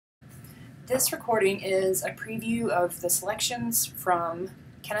This recording is a preview of the selections from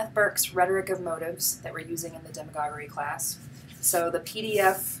Kenneth Burke's Rhetoric of Motives that we're using in the demagoguery class. So the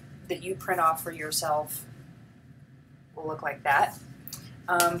PDF that you print off for yourself will look like that.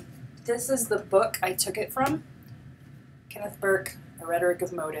 This is the book I took it from, Kenneth Burke, A Rhetoric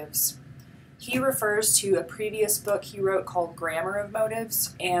of Motives. He refers to a previous book he wrote called Grammar of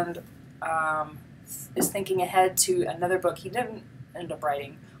Motives, and is thinking ahead to another book he didn't end up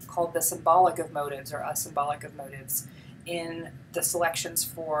writing called The Symbolic of Motives, or A Symbolic of Motives, in the selections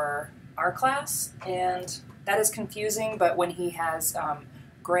for our class. And that is confusing, but when he has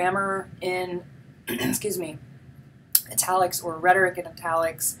grammar in, excuse me, italics, or rhetoric in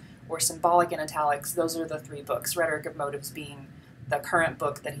italics, or symbolic in italics, those are the three books, Rhetoric of Motives being the current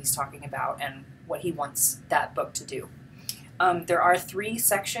book that he's talking about and what he wants that book to do. There are 3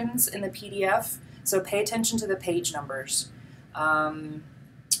 sections in the PDF, so pay attention to the page numbers.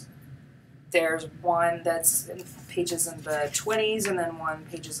 There's one that's in pages in the 20s, and then one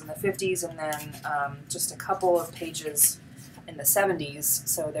pages in the 50s, and then just a couple of pages in the 70s.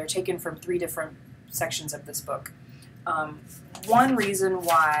 So they're taken from 3 different sections of this book. One reason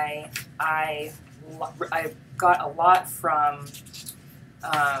why I got a lot from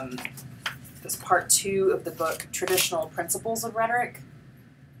this part 2 of the book, Traditional Principles of Rhetoric,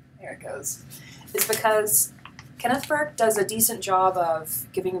 there it goes, is because Kenneth Burke does a decent job of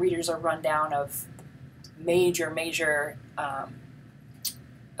giving readers a rundown of major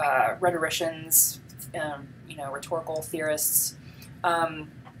rhetoricians, rhetorical theorists,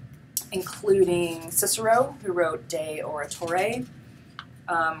 including Cicero, who wrote De Oratore,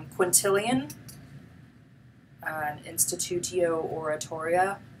 Quintilian, Institutio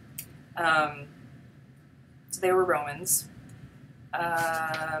Oratoria, so they were Romans.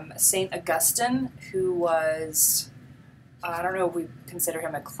 St. Augustine, who was, I don't know if we consider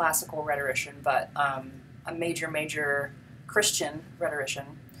him a classical rhetorician, but a major Christian rhetorician,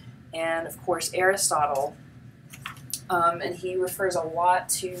 and of course Aristotle, and he refers a lot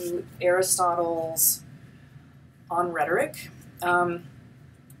to Aristotle's On Rhetoric,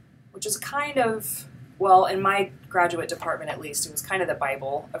 which is kind of, well, in my graduate department at least, it was kind of the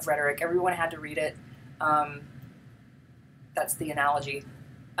Bible of rhetoric. Everyone had to read it. That's the analogy.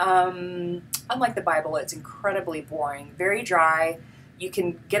 Unlike the Bible, it's incredibly boring, very dry. You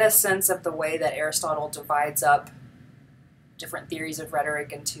can get a sense of the way that Aristotle divides up different theories of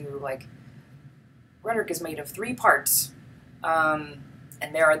rhetoric into, like, rhetoric is made of 3 parts. And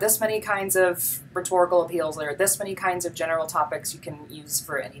there are this many kinds of rhetorical appeals, there are this many kinds of general topics you can use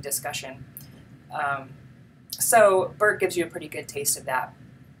for any discussion. So Burke gives you a pretty good taste of that.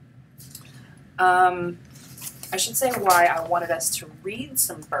 I should say why I wanted us to read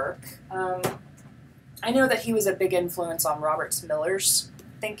some Burke. I know that he was a big influence on Robert Miller's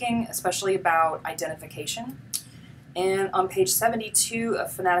thinking, especially about identification. And on page 72 of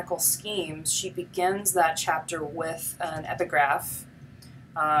Fanatical Schemes, she begins that chapter with an epigraph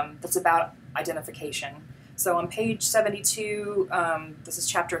that's about identification. So on page 72, this is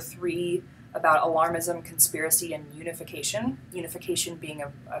chapter 3 about alarmism, conspiracy, and unification. Unification being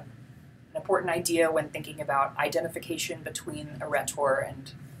an important idea when thinking about identification between a rhetor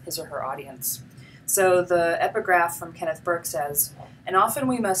and his or her audience. So the epigraph from Kenneth Burke says, "And often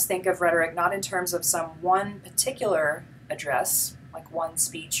we must think of rhetoric not in terms of some one particular address, like one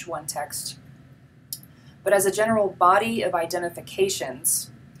speech, one text, but as a general body of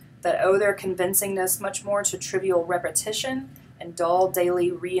identifications that owe their convincingness much more to trivial repetition and dull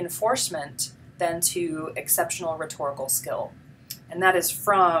daily reinforcement than to exceptional rhetorical skill." And that is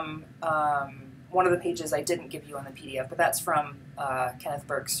from one of the pages I didn't give you on the PDF, but that's from Kenneth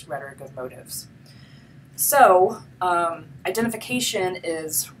Burke's Rhetoric of Motives. So identification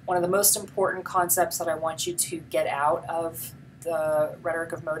is one of the most important concepts that I want you to get out of the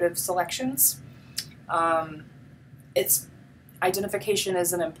Rhetoric of Motives selections. Identification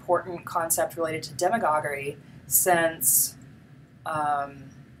is an important concept related to demagoguery, since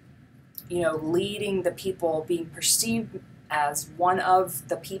leading the people, being perceived as one of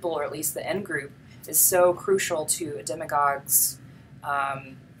the people, or at least the end group, is so crucial to a demagogue's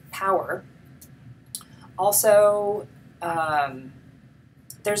power. Also,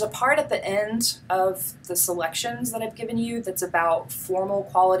 there's a part at the end of the selections that I've given you that's about formal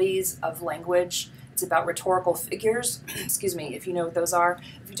qualities of language. It's about rhetorical figures, excuse me, if you know what those are.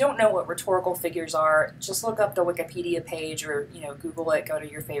 If you don't know what rhetorical figures are, just look up the Wikipedia page, or Google it, go to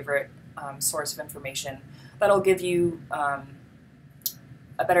your favorite source of information. That'll give you a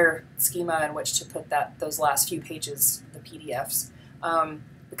better schema in which to put those last few pages, the PDFs,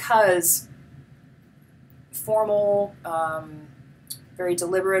 because formal very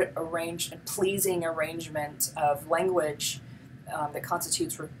deliberate, arranged, and pleasing arrangement of language that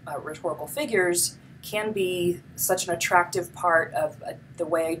constitutes rhetorical figures can be such an attractive part of the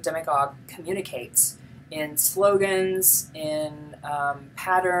way a demagogue communicates in slogans, in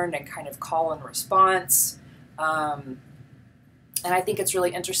pattern and kind of call and response. And I think it's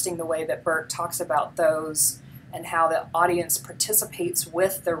really interesting the way that Burke talks about those and how the audience participates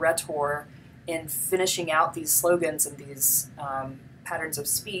with the rhetor in finishing out these slogans and these patterns of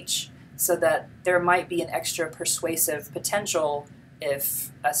speech so that there might be an extra persuasive potential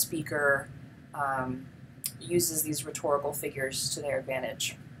if a speaker uses these rhetorical figures to their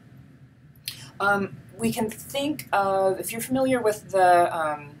advantage. We can think of, if you're familiar with the,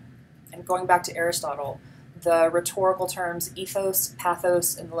 and going back to Aristotle, the rhetorical terms ethos,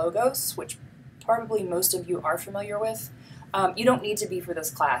 pathos, and logos, which probably most of you are familiar with. You don't need to be for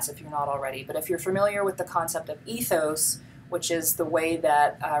this class if you're not already, but if you're familiar with the concept of ethos, which is the way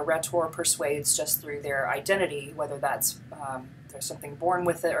that rhetor persuades just through their identity, whether that's there's something born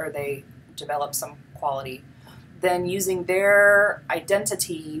with it or they develop some quality, then using their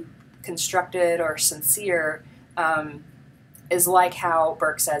identity, constructed or sincere, is like how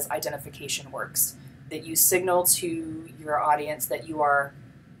Burke says identification works. That you signal to your audience that you are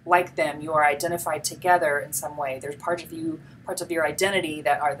like them, you are identified together in some way. There's parts of you, parts of your identity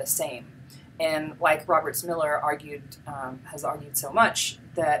that are the same. And like Robert Miller has argued so much,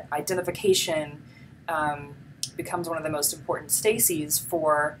 that identification becomes one of the most important stases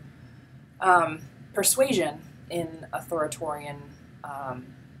for persuasion in authoritarian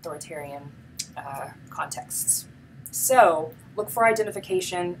contexts. So look for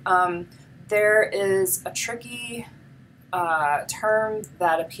identification. There is a tricky term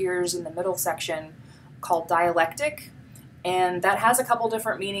that appears in the middle section called dialectic, and that has a couple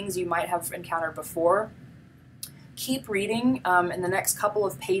different meanings you might have encountered before. Keep reading. In the next couple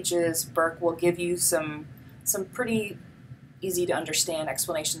of pages, Burke will give you some pretty easy to understand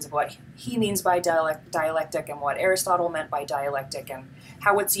explanations of what he means by dialectic and what Aristotle meant by dialectic and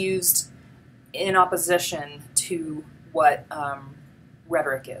how it's used in opposition to what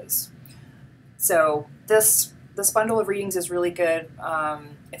rhetoric is. So this bundle of readings is really good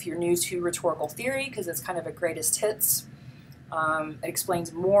if you're new to rhetorical theory, because it's kind of a greatest hits. It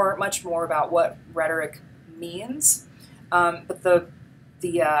explains much more about what rhetoric means, but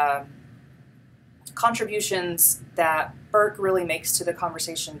the contributions that Burke really makes to the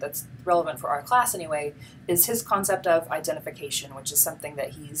conversation that's relevant for our class anyway is his concept of identification, which is something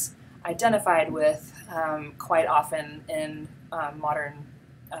that he's identified with quite often in modern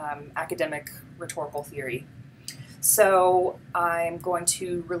academic rhetorical theory. So I'm going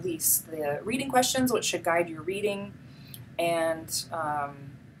to release the reading questions, which should guide your reading, and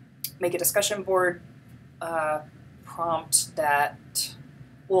make a discussion board prompt that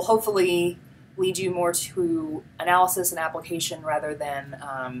will hopefully lead you more to analysis and application rather than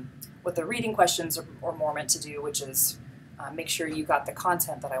what the reading questions are more meant to do, which is make sure you got the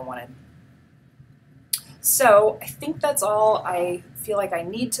content that I wanted. So I think that's all I feel like I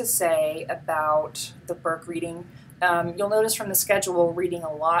need to say about the Burke reading. You'll notice from the schedule reading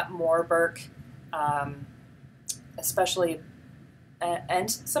a lot more Burke, especially,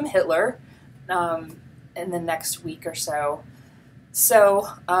 and some Hitler in the next week or so. So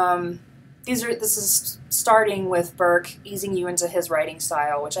this is starting with Burke, easing you into his writing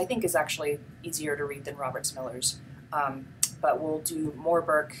style, which I think is actually easier to read than Robert Miller's. But we'll do more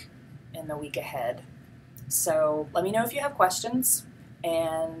Burke in the week ahead. So let me know if you have questions,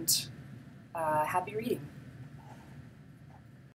 and happy reading.